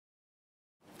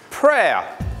prayer.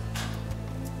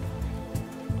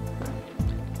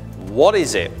 What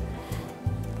is it?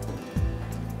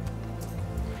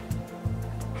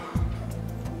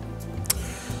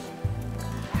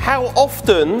 How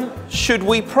often should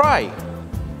we pray?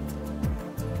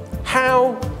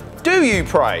 How do you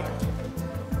pray?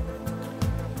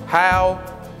 How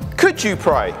could you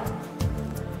pray?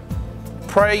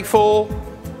 Pray for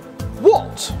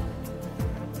what?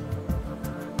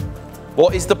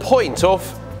 What is the point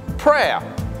of prayer?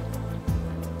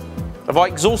 Have I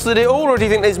exhausted it all, or do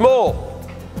you think there's more?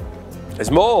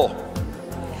 There's more.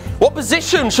 What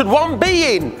position should one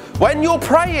be in when you're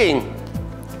praying?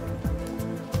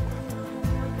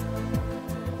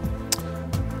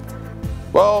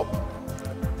 Well,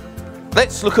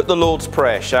 let's look at the Lord's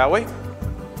Prayer, shall we?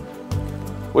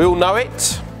 We all know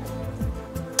it.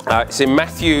 It's in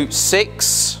Matthew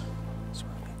 6.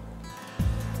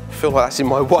 I feel like that's in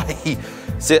my way.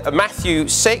 It's Matthew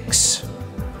 6,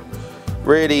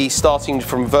 really starting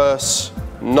from verse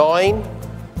 9.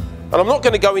 And I'm not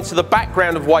going to go into the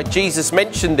background of why Jesus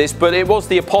mentioned this, but it was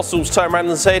the apostles turned around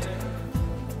and said,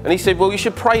 and he said, well, you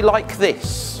should pray like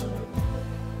this.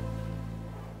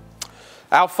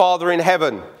 Our Father in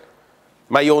heaven,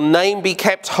 may your name be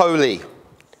kept holy.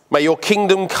 May your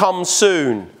kingdom come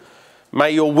soon.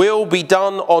 May your will be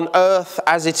done on earth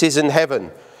as it is in heaven.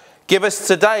 Give us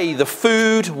today the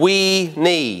food we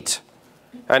need,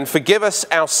 and forgive us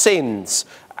our sins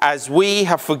as we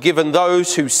have forgiven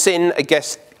those who sin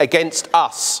against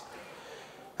us.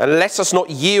 And let us not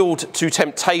yield to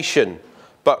temptation,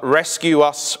 but rescue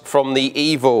us from the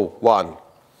evil one.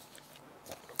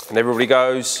 And everybody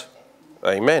goes,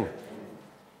 amen.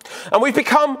 And we've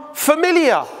become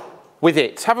familiar with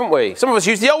it, haven't we? Some of us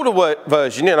use the older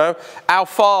version, our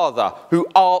Father who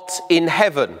art in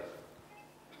heaven.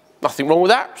 Nothing wrong with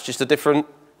that, it's just a different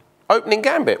opening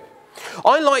gambit.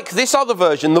 I like this other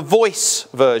version, the Voice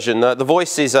version. The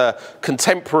Voice is a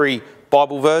contemporary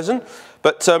Bible version,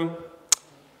 but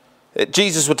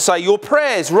Jesus would say, your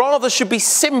prayers rather should be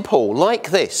simple, like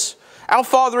this. Our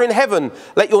Father in heaven,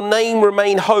 let your name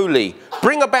remain holy.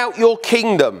 Bring about your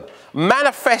kingdom.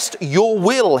 Manifest your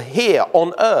will here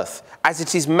on earth as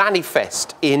it is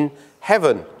manifest in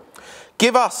heaven.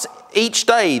 Give us each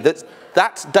day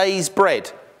that day's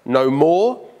bread, no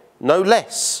more, no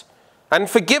less. And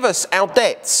forgive us our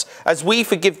debts as we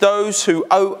forgive those who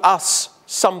owe us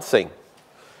something.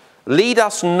 Lead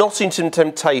us not into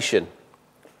temptation,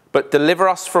 but deliver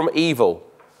us from evil.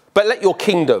 But let your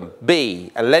kingdom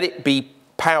be, and let it be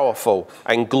powerful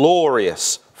and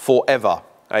glorious forever.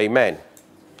 Amen.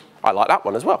 I like that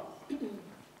one as well.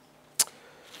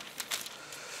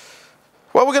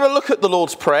 Well, we're going to look at the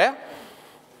Lord's Prayer.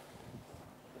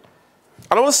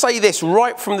 And I want to say this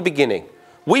right from the beginning.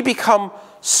 We become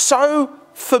so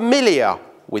familiar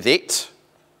with it,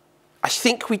 I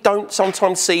think we don't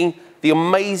sometimes see the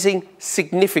amazing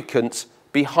significance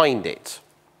behind it.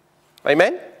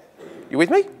 Amen? You with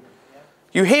me?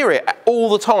 You hear it all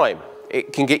the time.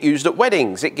 It can get used at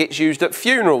weddings. It gets used at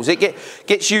funerals. It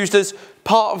gets used as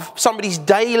part of somebody's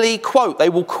daily quote. They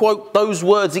will quote those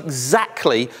words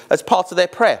exactly as part of their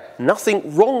prayer.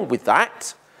 Nothing wrong with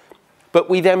that. But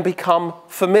we then become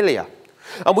familiar.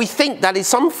 And we think that is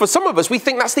for some of us, we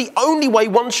think that's the only way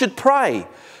one should pray.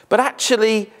 But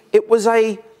actually, it was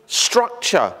a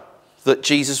structure that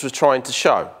Jesus was trying to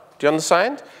show. Do you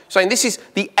understand? Saying this is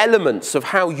the elements of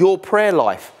how your prayer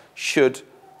life should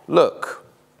look.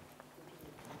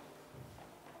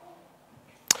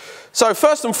 So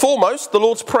first and foremost, the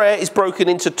Lord's Prayer is broken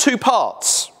into two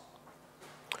parts.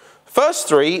 First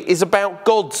three is about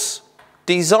God's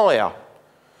desire.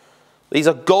 These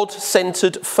are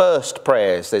God-centered first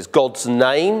prayers. There's God's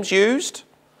names used,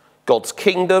 God's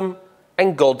kingdom,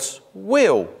 and God's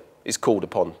will is called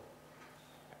upon.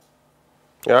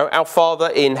 Our Father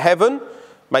in heaven,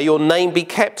 may your name be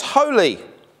kept holy.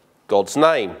 God's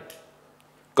name.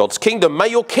 God's kingdom, may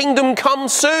your kingdom come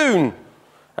soon.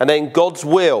 And then God's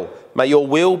will, may your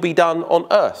will be done on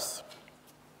earth.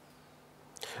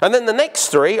 And then the next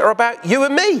three are about you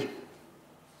and me.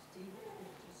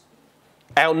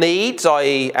 Our needs,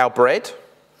 i.e. our bread.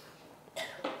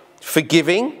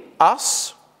 Forgiving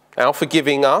us,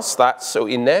 that's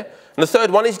in there. And the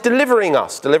third one is delivering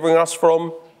us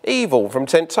from evil, from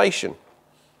temptation.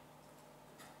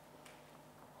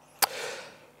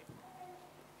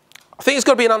 I think it's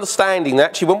got to be an understanding that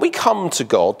actually when we come to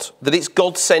God, that it's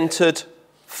God-centered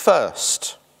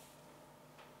first.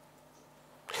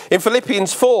 In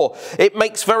Philippians 4, it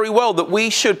makes very well that we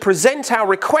should present our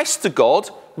request to God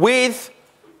with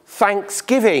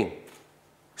thanksgiving.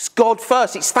 It's God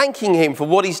first. It's thanking him for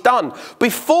what he's done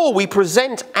before we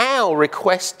present our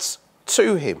requests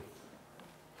to him.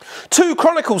 2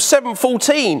 Chronicles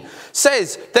 7:14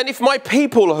 says, "Then if my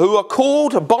people who are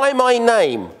called by my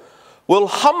name will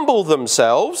humble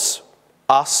themselves,"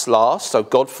 us last, so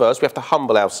God first, we have to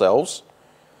humble ourselves,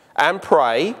 "and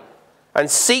pray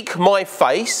and seek my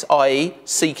face," i.e.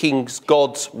 seeking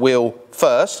God's will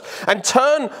first, "and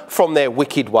turn from their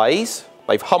wicked ways,"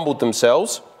 they've humbled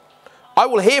themselves, "I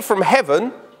will hear from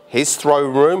heaven," his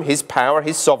throne room, his power,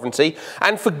 his sovereignty,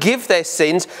 "and forgive their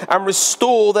sins and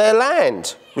restore their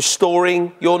land,"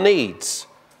 restoring your needs.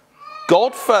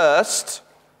 God first,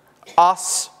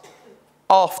 us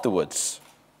afterwards.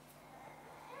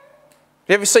 Have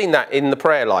you ever seen that in the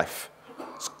prayer life?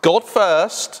 It's God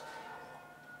first,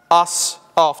 us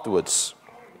afterwards.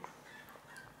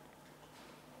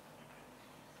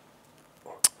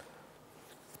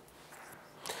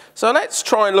 So let's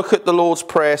try and look at the Lord's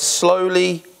Prayer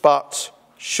slowly but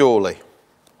surely.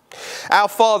 Our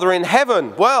Father in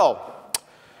heaven. Well,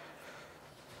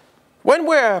 when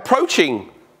we're approaching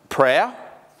prayer,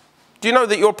 do you know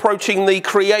that you're approaching the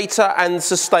creator and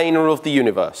sustainer of the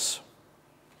universe?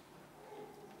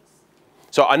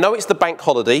 So I know it's the bank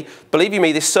holiday. Believe you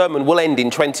me, this sermon will end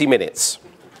in 20 minutes.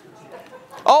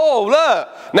 Oh,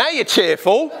 look, now you're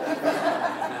cheerful.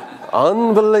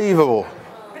 Unbelievable.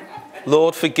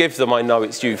 Lord, forgive them. I know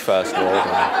it's you first, Lord.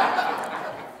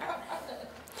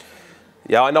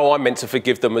 Yeah, I know I'm meant to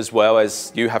forgive them as well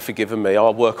as you have forgiven me.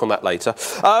 I'll work on that later.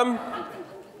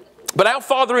 But our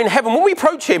Father in heaven, when we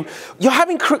approach him, you're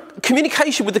having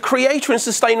communication with the creator and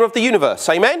sustainer of the universe.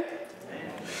 Amen?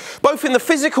 Both in the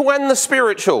physical and the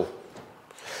spiritual.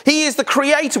 He is the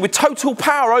creator with total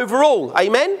power over all.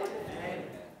 Amen?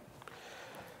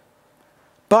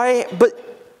 But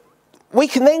we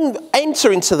can then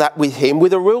enter into that with him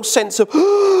with a real sense of,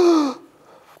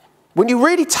 when you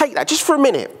really take that, just for a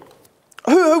minute,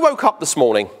 who woke up this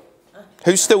morning?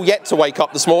 Who's still yet to wake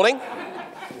up this morning?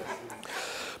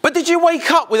 But did you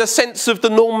wake up with a sense of the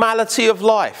normality of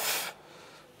life?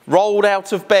 Rolled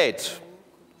out of bed?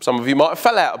 Some of you might have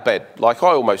fell out of bed, like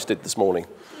I almost did this morning.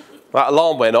 That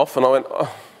alarm went off and I went,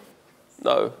 oh,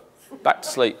 no, back to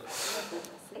sleep.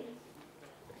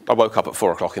 I woke up at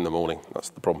 4 o'clock in the morning. That's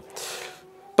the problem.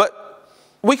 But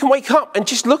we can wake up and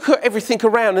just look at everything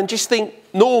around and just think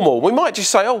normal. We might just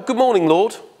say, oh, good morning,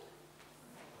 Lord.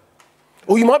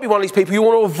 Or you might be one of these people who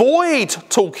want to avoid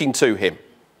talking to him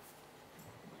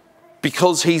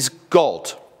because he's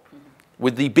God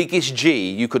with the biggest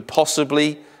G you could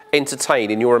possibly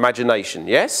entertain in your imagination.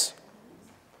 Yes?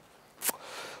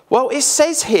 Well, it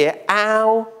says here,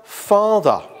 our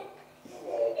Father.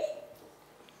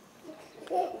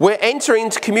 We're entering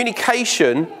into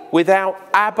communication with our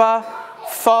Abba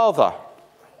Father.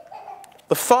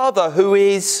 The Father who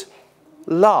is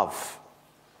love.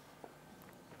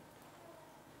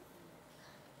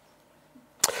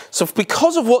 So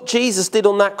because of what Jesus did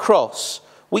on that cross,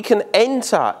 we can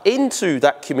enter into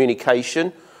that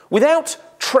communication without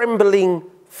trembling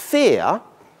fear,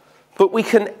 but we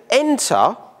can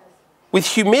enter with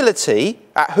humility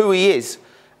at who he is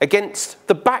against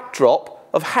the backdrop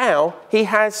of how he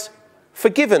has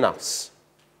forgiven us.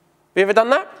 Have you ever done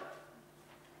that?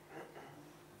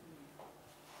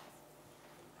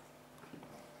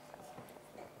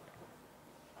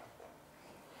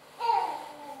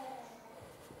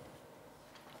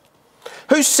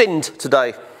 Who's sinned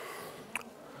today?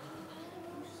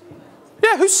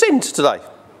 Yeah, who's sinned today?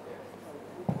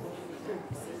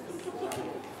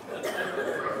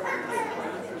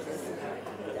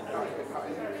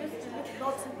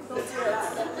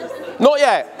 Not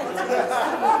yet.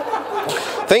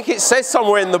 I think it says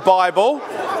somewhere in the Bible.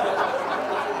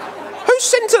 Who's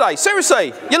sinned today?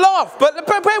 Seriously, you laugh, but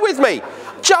bear with me.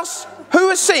 Just who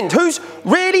has sinned? Who's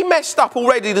really messed up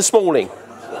already this morning?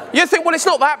 You think, well, it's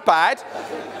not that bad.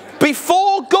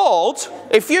 Before God,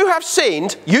 if you have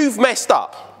sinned, you've messed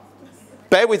up.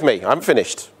 Bear with me, I haven't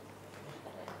finished.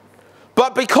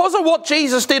 But because of what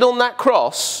Jesus did on that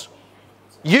cross,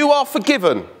 you are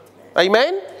forgiven.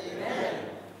 Amen? Amen.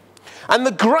 And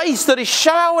the grace that is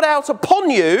showered out upon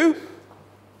you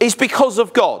is because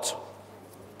of God.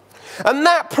 And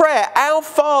that prayer, our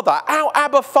Father, our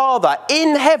Abba Father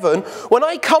in heaven, when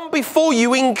I come before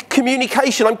you in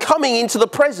communication, I'm coming into the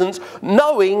presence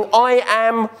knowing I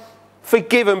am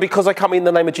forgiven because I come in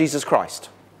the name of Jesus Christ.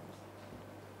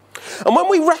 And when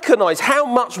we recognise how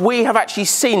much we have actually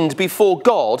sinned before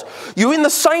God, you in the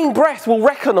same breath will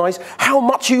recognise how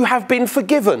much you have been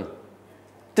forgiven.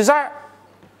 It's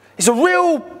a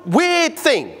real weird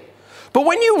thing. But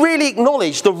when you really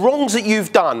acknowledge the wrongs that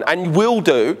you've done and will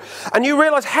do, and you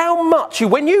realise how much,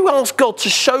 when you ask God to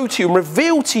show to you and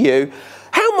reveal to you,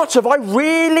 how much have I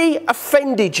really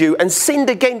offended you and sinned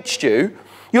against you,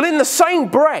 you'll in the same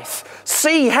breath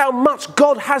see how much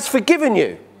God has forgiven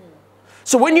you.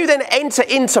 So when you then enter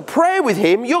into prayer with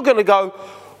him, you're going to go,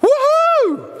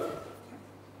 woohoo!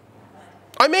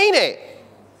 I mean it.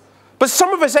 But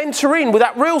some of us enter in with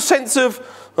that real sense of,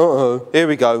 uh-oh, here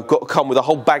we go, got to come with a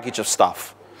whole baggage of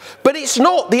stuff. But it's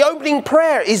not. The opening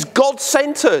prayer is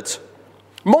God-centered.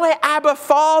 My Abba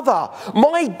Father,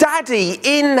 my Daddy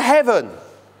in heaven.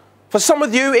 For some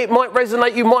of you, it might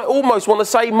resonate. You might almost want to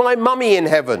say, my mummy in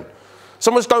heaven.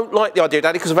 Some of us don't like the idea of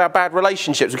daddy because of our bad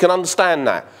relationships. We can understand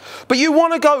that. But you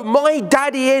want to go, my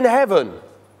daddy in heaven.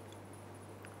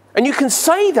 And you can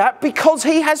say that because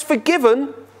he has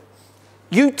forgiven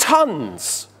you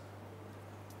tons.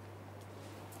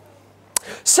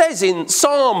 Says in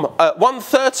Psalm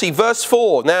 130 verse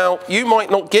 4. Now, you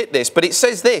might not get this, but it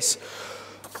says this.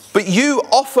 But you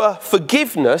offer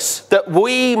forgiveness that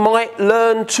we might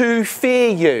learn to fear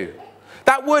you.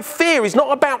 That word fear is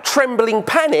not about trembling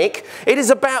panic. It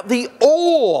is about the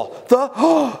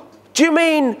awe. Do you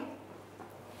mean,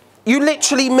 you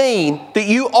literally mean that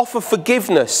you offer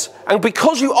forgiveness. And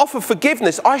because you offer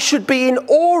forgiveness, I should be in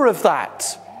awe of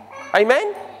that.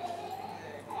 Amen?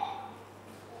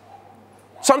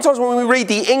 Sometimes when we read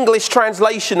the English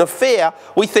translation of fear,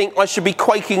 we think I should be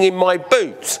quaking in my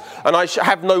boots and I should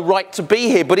have no right to be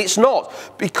here. But it's not.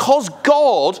 Because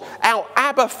God, our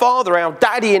Abba Father, our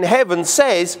Daddy in heaven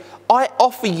says, I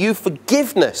offer you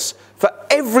forgiveness for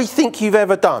everything you've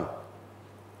ever done.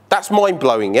 That's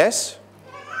mind-blowing, yes?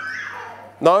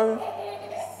 No?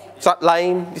 Is that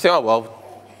lame? You think, oh, well,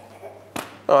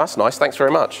 oh, that's nice. Thanks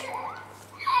very much.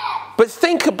 But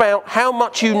think about how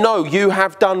much you know you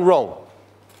have done wrong.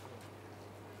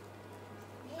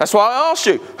 That's why I asked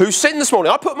you, who sinned this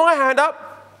morning? I put my hand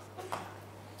up.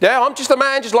 Yeah, I'm just a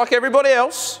man just like everybody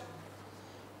else.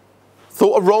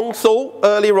 Thought a wrong thought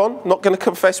earlier on. Not going to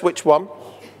confess which one.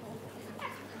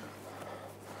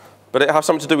 But it has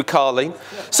something to do with Carleen.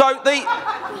 So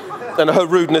and her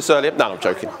rudeness earlier. No, I'm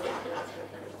joking.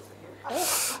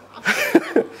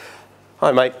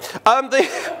 Hi, mate.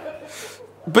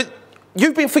 But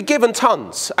you've been forgiven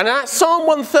tons. And at Psalm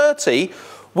 130...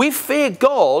 we fear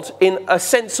God in a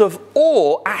sense of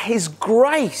awe at his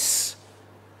grace.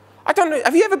 I don't know,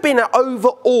 have you ever been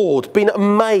overawed, been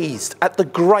amazed at the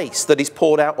grace that is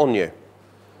poured out on you?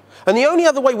 And the only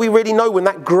other way we really know when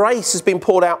that grace has been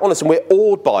poured out on us and we're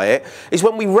awed by it is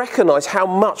when we recognise how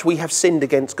much we have sinned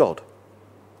against God.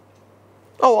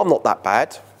 Oh, I'm not that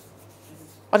bad.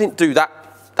 I didn't do that.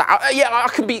 Yeah, I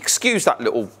can be excused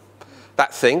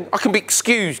that thing. I can be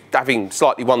excused having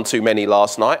slightly one too many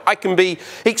last night. I can be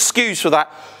excused for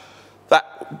that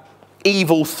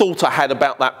evil thought I had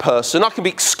about that person. I can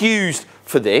be excused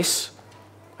for this.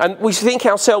 And we think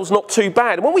ourselves not too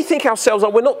bad. And when we think ourselves,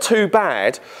 we're not too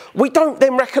bad, we don't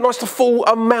then recognise the full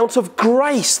amount of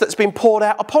grace that's been poured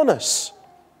out upon us.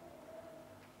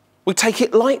 We take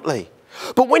it lightly.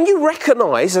 But when you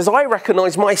recognise, as I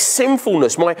recognise my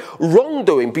sinfulness, my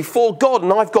wrongdoing before God,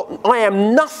 and I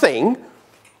am nothing,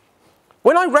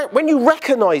 when you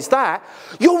recognise that,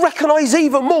 you'll recognise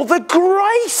even more the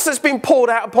grace that's been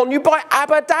poured out upon you by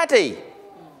Abba Daddy.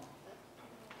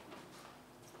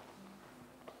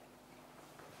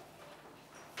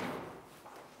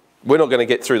 We're not going to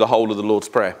get through the whole of the Lord's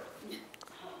Prayer.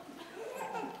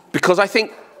 Because I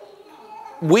think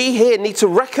we here need to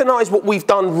recognise what we've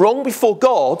done wrong before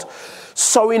God,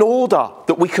 so in order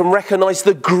that we can recognise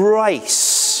the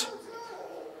grace.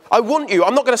 I'm not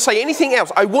going to say anything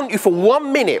else. I want you for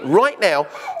 1 minute right now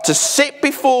to sit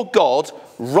before God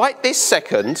right this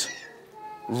second,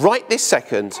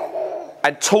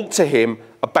 and talk to him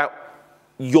about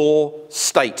your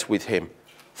state with him.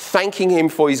 Thanking him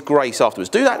for his grace afterwards.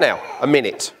 Do that now, a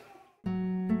minute.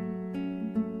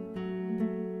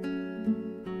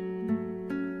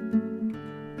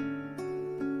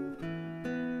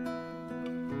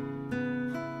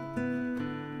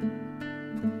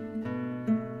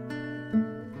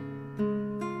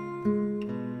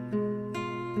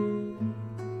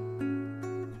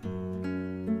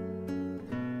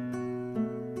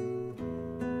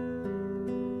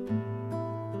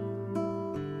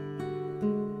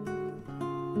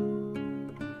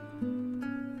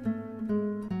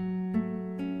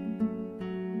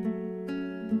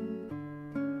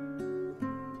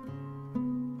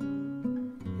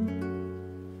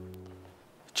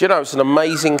 Do you know, it's an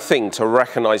amazing thing to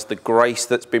recognise the grace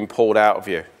that's been poured out of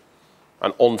you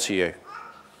and onto you.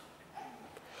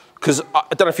 Because I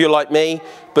don't know if you're like me,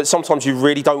 but sometimes you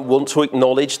really don't want to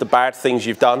acknowledge the bad things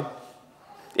you've done.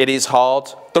 It is hard.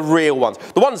 The real ones.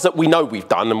 The ones that we know we've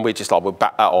done and we're just like, we'll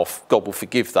back that off. God will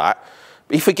forgive that.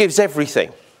 But he forgives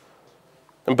everything.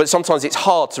 But sometimes it's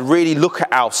hard to really look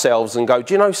at ourselves and go,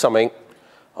 do you know something?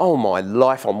 Oh, my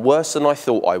life, I'm worse than I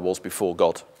thought I was before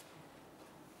God.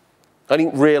 I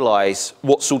didn't realise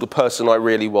what sort of person I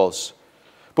really was.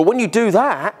 But when you do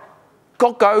that,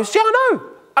 God goes, yeah, I know.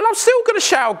 And I'm still going to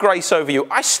shower grace over you.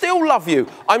 I still love you.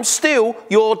 I'm still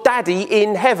your daddy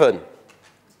in heaven.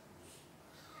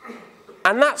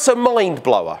 And that's a mind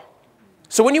blower.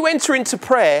 So when you enter into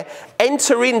prayer,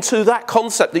 enter into that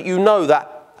concept that you know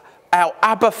that our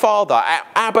Abba Father, our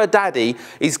Abba Daddy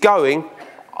is going,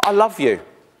 I love you.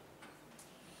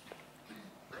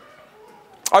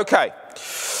 Okay.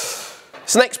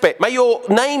 So next bit, may your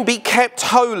name be kept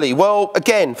holy. Well,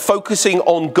 again, focusing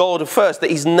on God first, that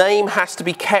his name has to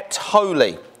be kept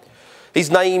holy.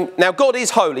 His name, now God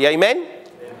is holy, amen?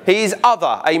 He is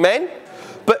other, amen?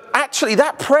 But actually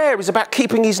that prayer is about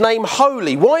keeping his name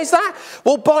holy. Why is that?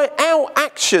 Well, by our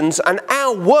actions and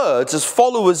our words as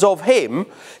followers of him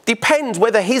depends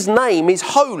whether his name is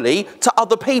holy to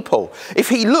other people. If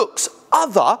he looks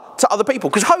other to other people,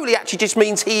 because holy actually just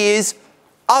means he is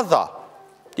other,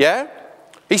 yeah?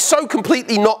 He's so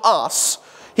completely not us,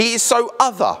 he is so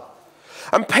other.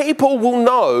 And people will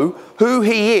know who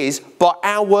he is by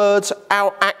our words,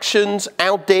 our actions,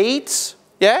 our deeds,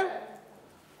 yeah?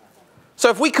 So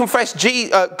if we confess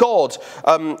God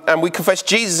and we confess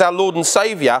Jesus our Lord and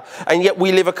Saviour, and yet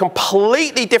we live a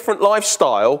completely different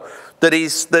lifestyle that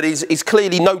is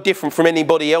clearly no different from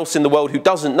anybody else in the world who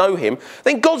doesn't know him,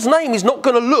 then God's name is not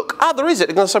going to look other, is it?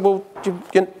 They're going to say, well,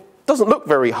 it doesn't look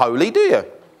very holy, do you?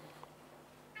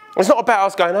 It's not about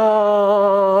us going,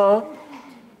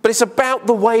 but it's about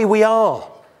the way we are.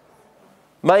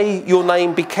 May your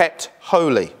name be kept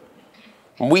holy.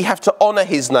 And we have to honour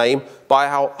his name by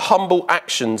our humble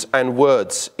actions and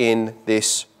words in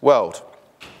this world.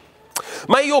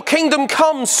 May your kingdom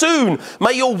come soon.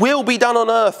 May your will be done on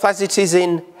earth as it is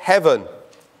in heaven.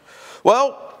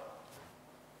 Well,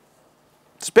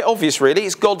 it's a bit obvious really.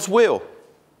 It's God's will.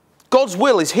 God's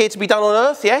will is here to be done on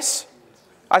earth, yes?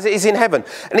 As it is in heaven.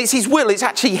 And it's his will, it's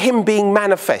actually him being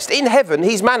manifest. In heaven,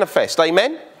 he's manifest,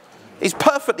 amen? He's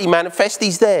perfectly manifest,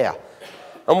 he's there.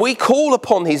 And we call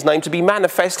upon his name to be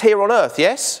manifest here on earth,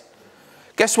 yes?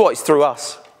 Guess what? It's through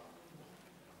us.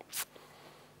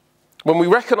 When we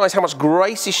recognise how much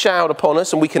grace is showered upon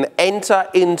us and we can enter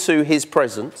into his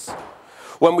presence,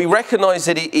 when we recognise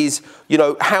that it is,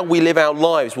 how we live our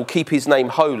lives will keep his name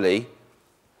holy,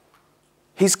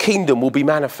 his kingdom will be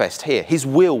manifest here. His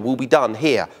will be done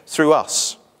here through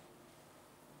us.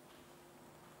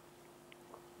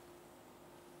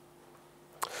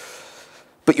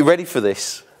 But you ready for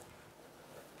this?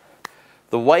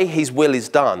 The way his will is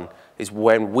done is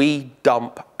when we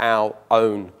dump our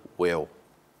own will.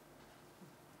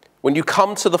 When you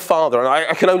come to the Father, and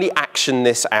I can only action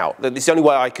this out. It's the only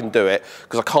way I can do it,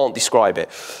 because I can't describe it.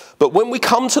 But when we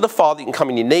come to the Father, you can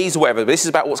come in your knees or whatever. But this is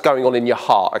about what's going on in your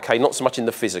heart, okay? Not so much in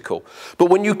the physical.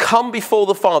 But when you come before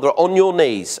the Father on your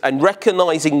knees and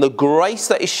recognising the grace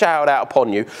that is showered out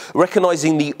upon you,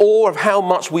 recognising the awe of how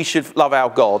much we should love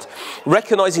our God,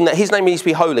 recognising that his name needs to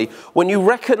be holy, when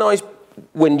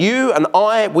you and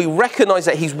I, we recognise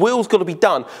that his will's got to be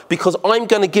done because I'm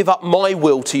going to give up my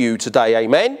will to you today,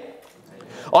 amen?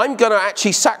 I'm going to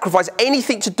actually sacrifice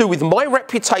anything to do with my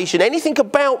reputation, anything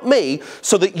about me,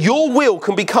 so that your will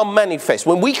can become manifest.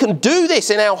 When we can do this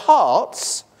in our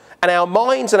hearts and our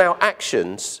minds and our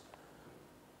actions,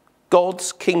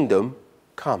 God's kingdom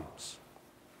comes.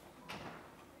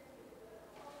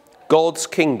 God's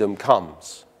kingdom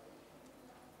comes.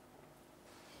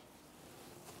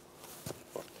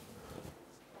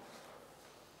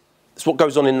 It's what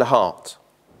goes on in the heart.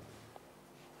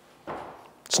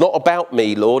 It's not about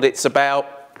me, Lord, it's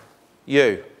about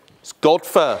you. It's God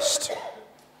first.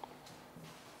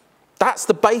 That's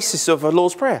the basis of the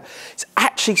Lord's Prayer. It's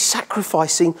actually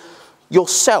sacrificing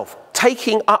yourself,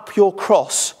 taking up your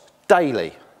cross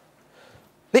daily.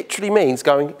 Literally means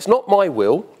going, it's not my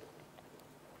will,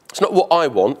 it's not what I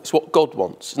want, it's what God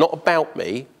wants. It's not about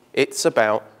me, it's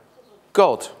about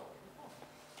God.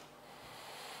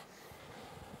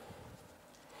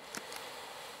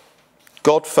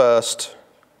 God first,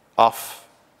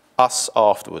 us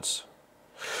afterwards.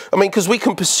 I mean, because we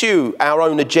can pursue our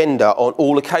own agenda on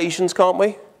all occasions, can't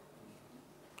we?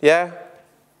 Yeah?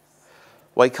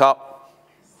 Wake up.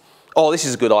 Oh, this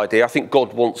is a good idea. I think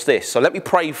God wants this. So let me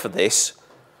pray for this.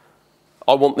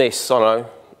 I want this. I don't know.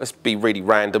 Let's be really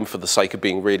random for the sake of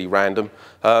being really random.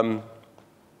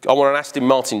 I want an Aston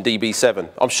Martin DB7.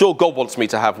 I'm sure God wants me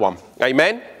to have one.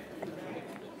 Amen?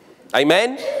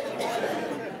 Amen?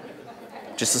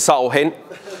 Just a subtle hint.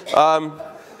 I'm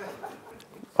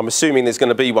assuming there's going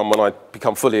to be one when I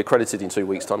become fully accredited in 2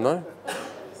 weeks' time, no?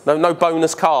 No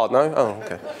bonus card, no? Oh,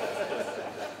 okay.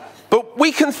 But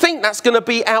we can think that's going to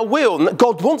be our will and that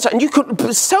God wants it. And you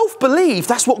could self-believe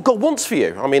that's what God wants for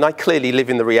you. I mean, I clearly live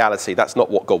in the reality. That's not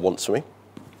what God wants for me.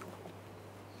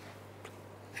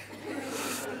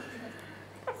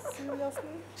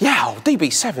 Yeah, oh,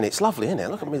 DB7, it's lovely, isn't it?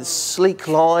 Look at me, the sleek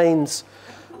lines.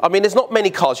 I mean, there's not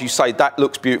many cars you say, that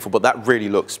looks beautiful, but that really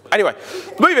looks... Anyway,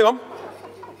 moving on.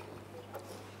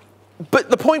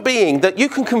 But the point being that you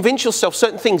can convince yourself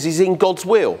certain things is in God's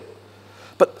will.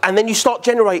 And then you start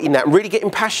generating that and really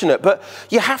getting passionate. But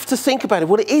you have to think about it.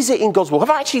 Well, is it in God's will? Have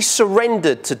I actually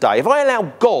surrendered today? Have I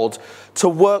allowed God to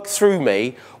work through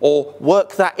me or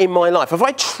work that in my life? Have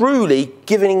I truly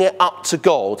given it up to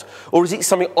God? Or is it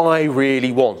something I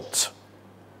really want?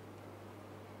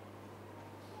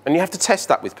 And you have to test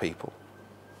that with people.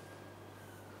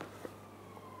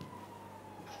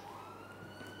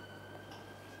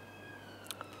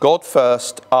 God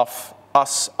first,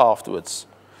 us afterwards.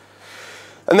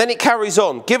 And then it carries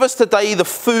on. Give us today the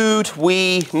food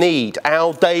we need,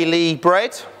 our daily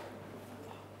bread.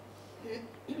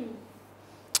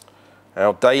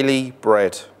 Our daily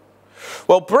bread.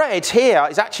 Well, bread here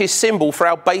is actually a symbol for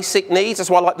our basic needs. That's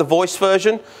why I like the voice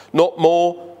version. Not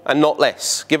more and not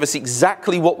less. Give us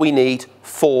exactly what we need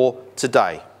for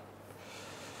today.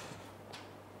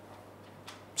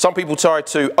 Some people try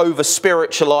to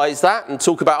over-spiritualize that and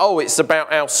talk about, oh, it's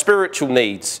about our spiritual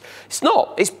needs. It's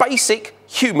not. It's basic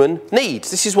human needs.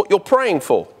 This is what you're praying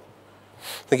for.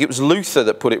 I think it was Luther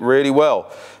that put it really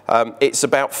well. It's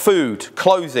about food,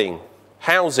 clothing,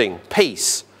 housing,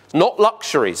 peace, not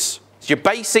luxuries. It's your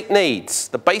basic needs,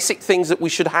 the basic things that we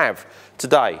should have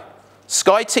today.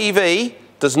 Sky TV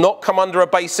does not come under a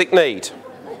basic need.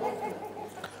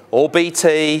 Or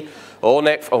BT, or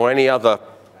Netflix, or any other.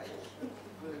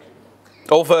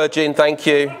 Or Virgin, thank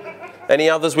you. Any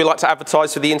others we like to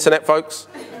advertise for the internet, folks?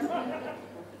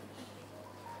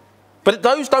 But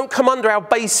those don't come under our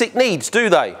basic needs, do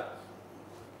they?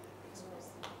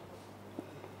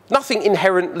 Nothing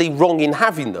inherently wrong in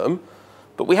having them,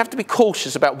 but we have to be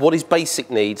cautious about what is basic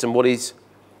needs and what is,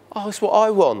 oh, it's what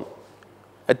I want.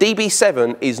 A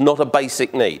DB7 is not a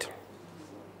basic need.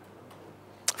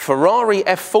 Ferrari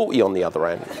F40 on the other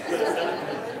hand.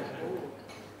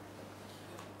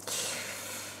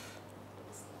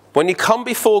 When you come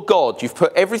before God, you've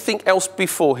put everything else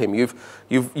before him. You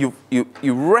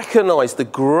recognise the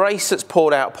grace that's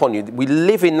poured out upon you. We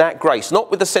live in that grace, not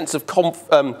with a sense of,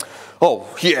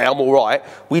 oh, yeah, I'm all right.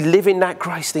 We live in that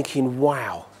grace thinking,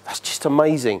 wow, that's just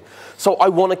amazing. So I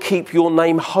want to keep your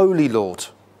name holy, Lord.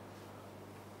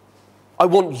 I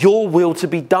want your will to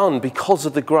be done because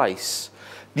of the grace.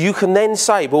 You can then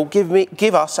say, well,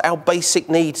 give us our basic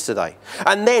needs today.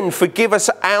 And then forgive us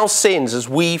our sins as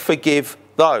we forgive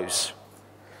those.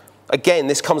 Again,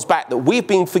 this comes back that we've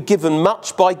been forgiven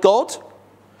much by God.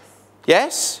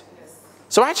 Yes?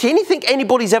 So actually anything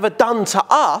anybody's ever done to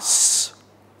us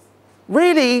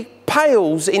really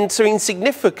pales into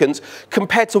insignificance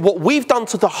compared to what we've done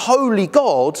to the holy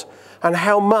God and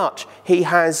how much he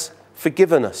has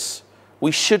forgiven us.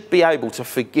 We should be able to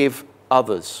forgive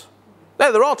others.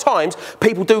 Now, there are times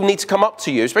people do need to come up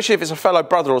to you, especially if it's a fellow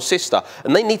brother or sister,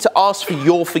 and they need to ask for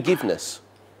your forgiveness.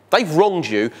 They've wronged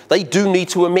you. They do need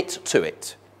to admit to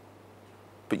it.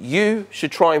 But you should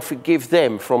try and forgive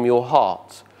them from your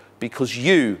heart because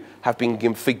you have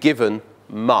been forgiven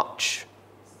much.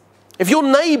 If your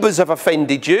neighbours have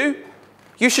offended you,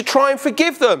 you should try and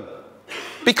forgive them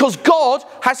because God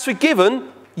has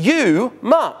forgiven you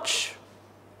much.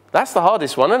 That's the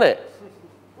hardest one, isn't it?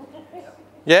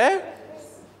 Yeah?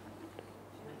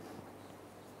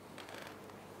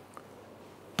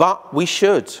 But we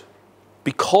should,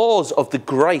 because of the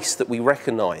grace that we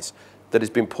recognise that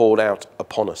has been poured out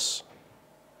upon us.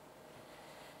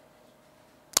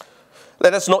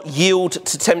 Let us not yield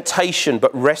to temptation,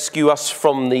 but rescue us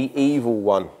from the evil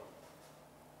one.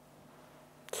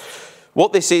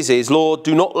 What this is, Lord,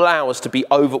 do not allow us to be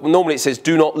over... Normally it says,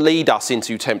 do not lead us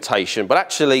into temptation, but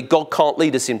actually God can't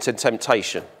lead us into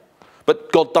temptation.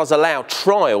 But God does allow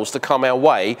trials to come our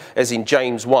way, as in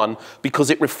James 1,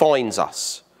 because it refines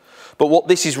us. But what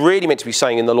this is really meant to be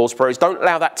saying in the Lord's Prayer is don't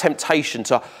allow that temptation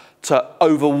to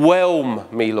overwhelm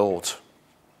me, Lord.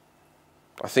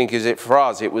 I think for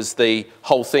us, it was the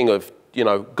whole thing of, you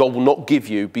know, God will not give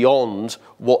you beyond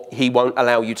what he won't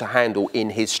allow you to handle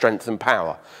in his strength and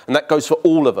power. And that goes for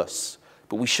all of us.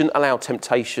 But we shouldn't allow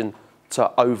temptation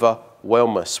to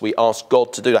overwhelm us. We ask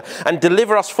God to do that. And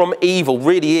deliver us from evil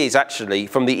really is actually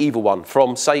from the evil one,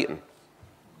 from Satan.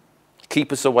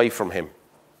 Keep us away from him.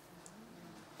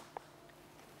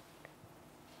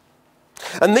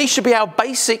 And these should be our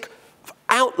basic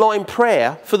outline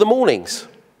prayer for the mornings.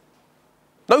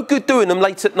 No good doing them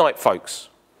late at night, folks.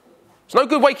 It's no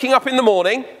good waking up in the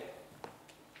morning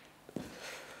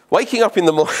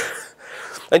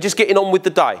and just getting on with the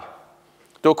day.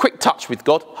 Do a quick touch with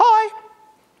God. Hi.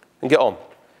 And get on. It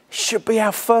should be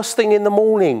our first thing in the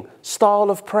morning style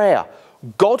of prayer.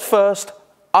 God first,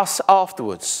 us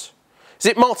afterwards. Is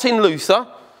it Martin Luther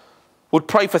would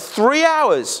pray for 3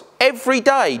 hours every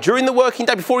day during the working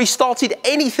day before he started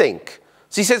anything?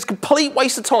 So he says, complete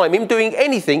waste of time, him doing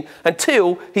anything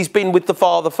until he's been with the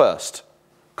Father first.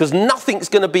 Because nothing's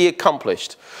going to be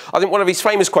accomplished. I think one of his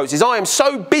famous quotes is, I am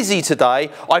so busy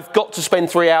today, I've got to spend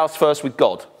 3 hours first with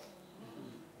God.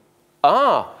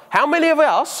 How many of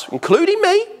us, including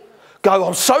me, go,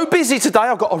 I'm so busy today,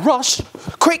 I've got to rush.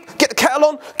 Quick, get the kettle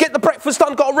on, get the breakfast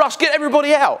done, got to rush, get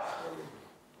everybody out.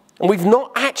 And we've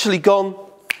not actually gone,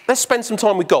 let's spend some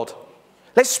time with God.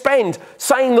 Let's spend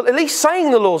at least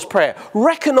saying the Lord's Prayer,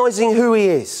 recognising who he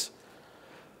is.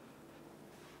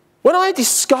 When I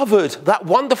discovered that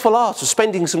wonderful art of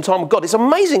spending some time with God, it's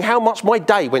amazing how much my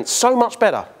day went so much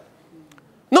better.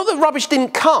 Not that rubbish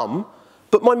didn't come,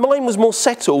 but my mind was more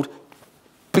settled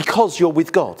because you're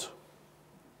with God.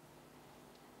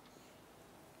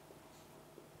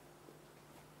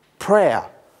 Prayer,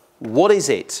 what is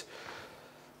it?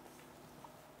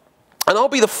 And I'll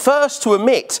be the first to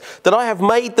admit that I have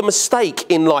made the mistake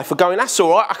in life of going, that's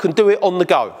all right, I can do it on the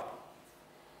go.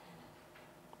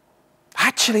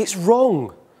 Actually, it's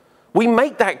wrong. We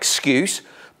make that excuse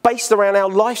based around our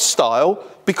lifestyle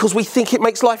because we think it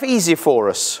makes life easier for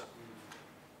us.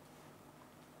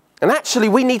 And actually,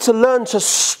 we need to learn to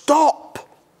stop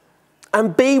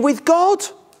and be with God.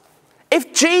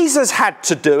 If Jesus had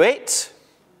to do it,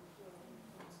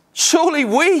 surely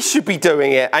we should be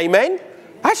doing it. Amen?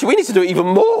 Actually, we need to do it even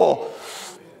more.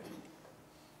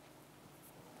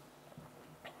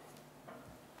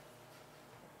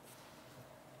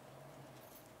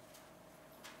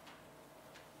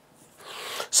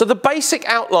 So the basic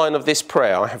outline of this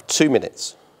prayer, I have 2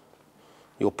 minutes.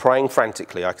 You're praying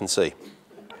frantically, I can see.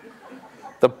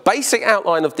 The basic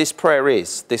outline of this prayer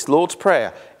is, this Lord's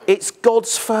Prayer, it's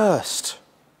God's first.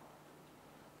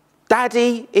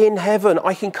 Daddy in heaven,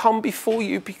 I can come before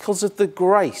you because of the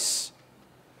grace.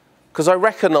 Because I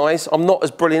recognise I'm not as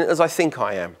brilliant as I think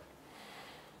I am.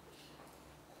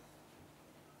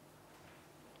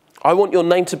 I want your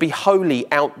name to be holy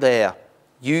out there.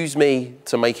 Use me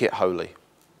to make it holy.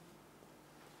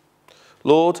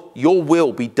 Lord, your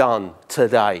will be done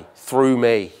today through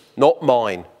me, not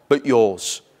mine, but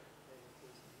yours.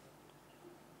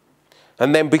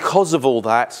 And then because of all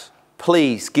that,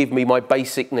 please give me my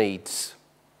basic needs.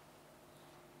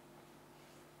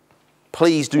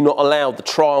 Please do not allow the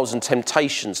trials and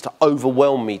temptations to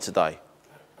overwhelm me today.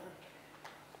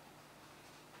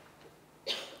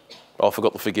 Oh, I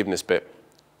forgot the forgiveness bit.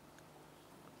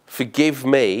 Forgive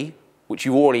me, which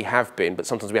you already have been, but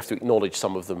sometimes we have to acknowledge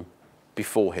some of them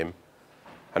before him.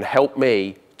 And help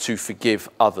me to forgive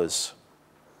others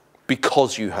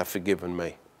because you have forgiven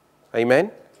me.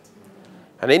 Amen?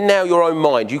 And in now your own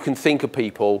mind, you can think of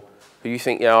people who you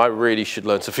think, yeah, I really should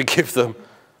learn to forgive them.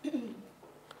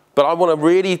 But I want to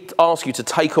really ask you to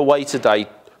take away today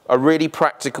a really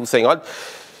practical thing.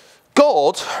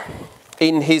 God,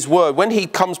 in his word, when he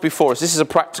comes before us, this is a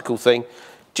practical thing.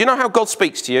 Do you know how God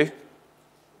speaks to you?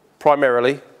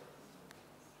 Primarily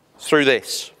through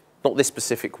this. Not this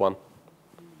specific one,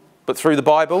 but through the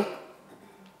Bible.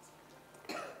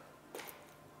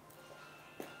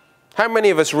 How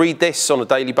many of us read this on a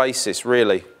daily basis,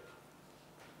 really?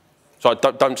 So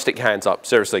don't stick your hands up,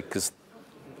 seriously, because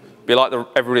it'd be like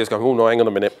everybody is going, oh no, hang on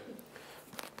a minute.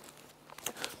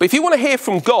 But if you want to hear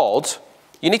from God,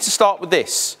 you need to start with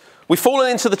this. We've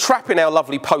fallen into the trap in our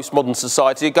lovely postmodern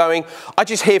society of going, I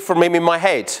just hear from him in my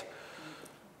head.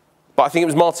 But I think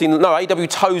it was A.W.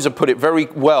 Tozer put it very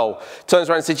well. Turns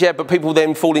around and says, yeah, but people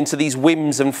then fall into these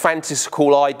whims and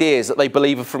fantastical ideas that they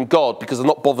believe are from God because they're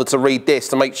not bothered to read this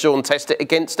to make sure and test it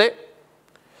against it.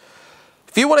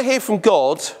 If you want to hear from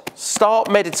God,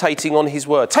 start meditating on his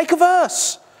word. Take a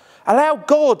verse. Allow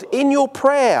God in your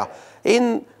prayer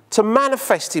to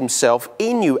manifest himself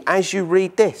in you as you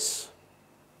read this.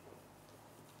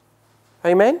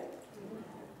 Amen?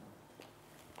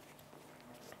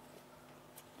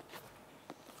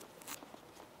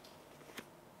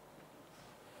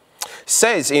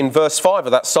 says in verse 5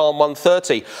 of that Psalm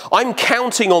 130, I'm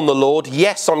counting on the Lord.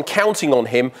 Yes, I'm counting on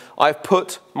him. I've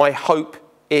put my hope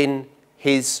in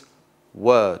his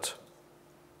word.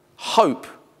 Hope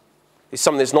is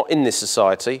something that's not in this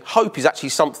society. Hope is actually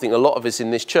something a lot of us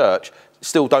in this church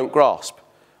still don't grasp.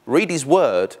 Read his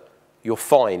word, you'll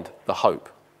find the hope.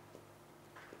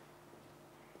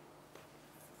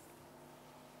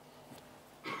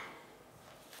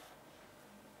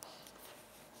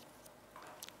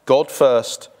 God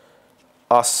first,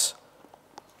 us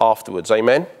afterwards.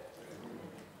 Amen?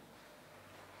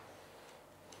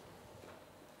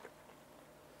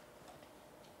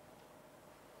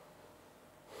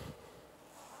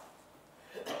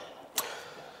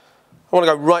 I want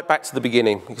to go right back to the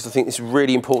beginning because I think this is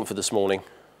really important for this morning.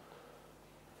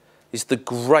 It's the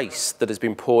grace that has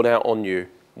been poured out on you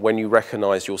when you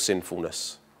recognise your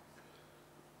sinfulness.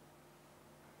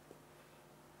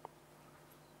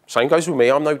 Same goes with me.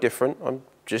 I'm no different. I'm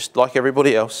just like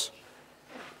everybody else.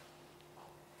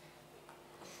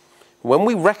 When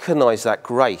we recognise that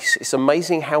grace, it's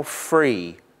amazing how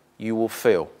free you will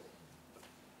feel.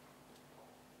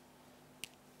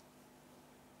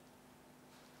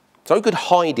 It's no good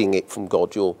hiding it from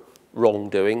God, your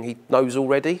wrongdoing. He knows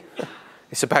already.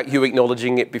 It's about you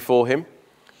acknowledging it before him.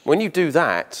 When you do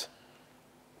that,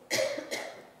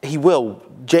 he will,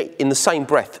 in the same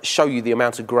breath, show you the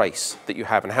amount of grace that you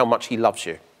have and how much he loves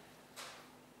you.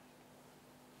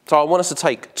 So I want us to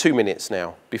take 2 minutes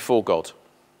now before God.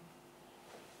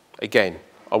 Again,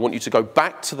 I want you to go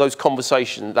back to those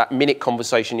conversations, that minute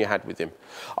conversation you had with him.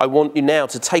 I want you now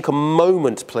to take a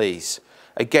moment, please.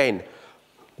 Again,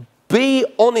 be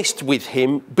honest with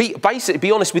him. Basically,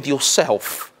 be honest with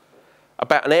yourself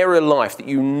about an area of life that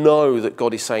you know that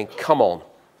God is saying, come on,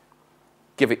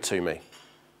 give it to me.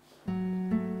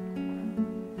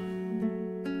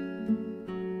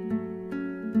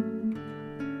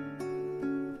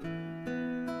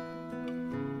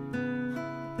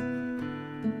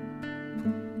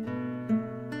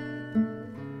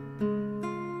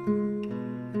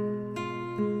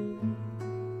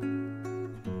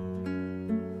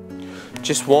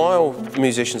 Just while the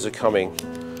musicians are coming,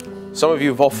 some of you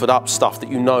have offered up stuff that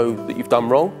you know that you've done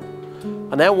wrong.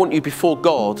 I now want you before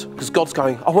God, because God's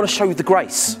going, I want to show you the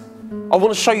grace. I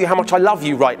want to show you how much I love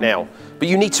you right now. But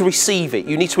you need to receive it.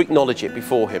 You need to acknowledge it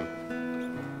before him.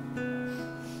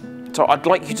 So I'd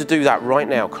like you to do that right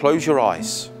now. Close your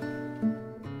eyes.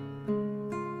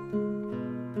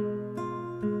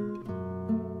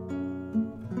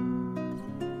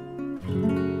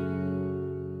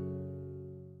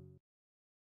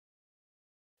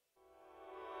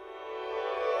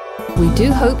 We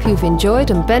do hope you've enjoyed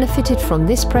and benefited from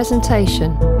this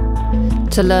presentation.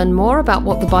 To learn more about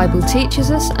what the Bible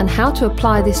teaches us and how to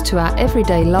apply this to our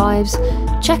everyday lives,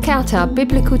 check out our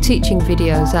biblical teaching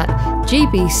videos at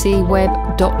gbcweb.tv.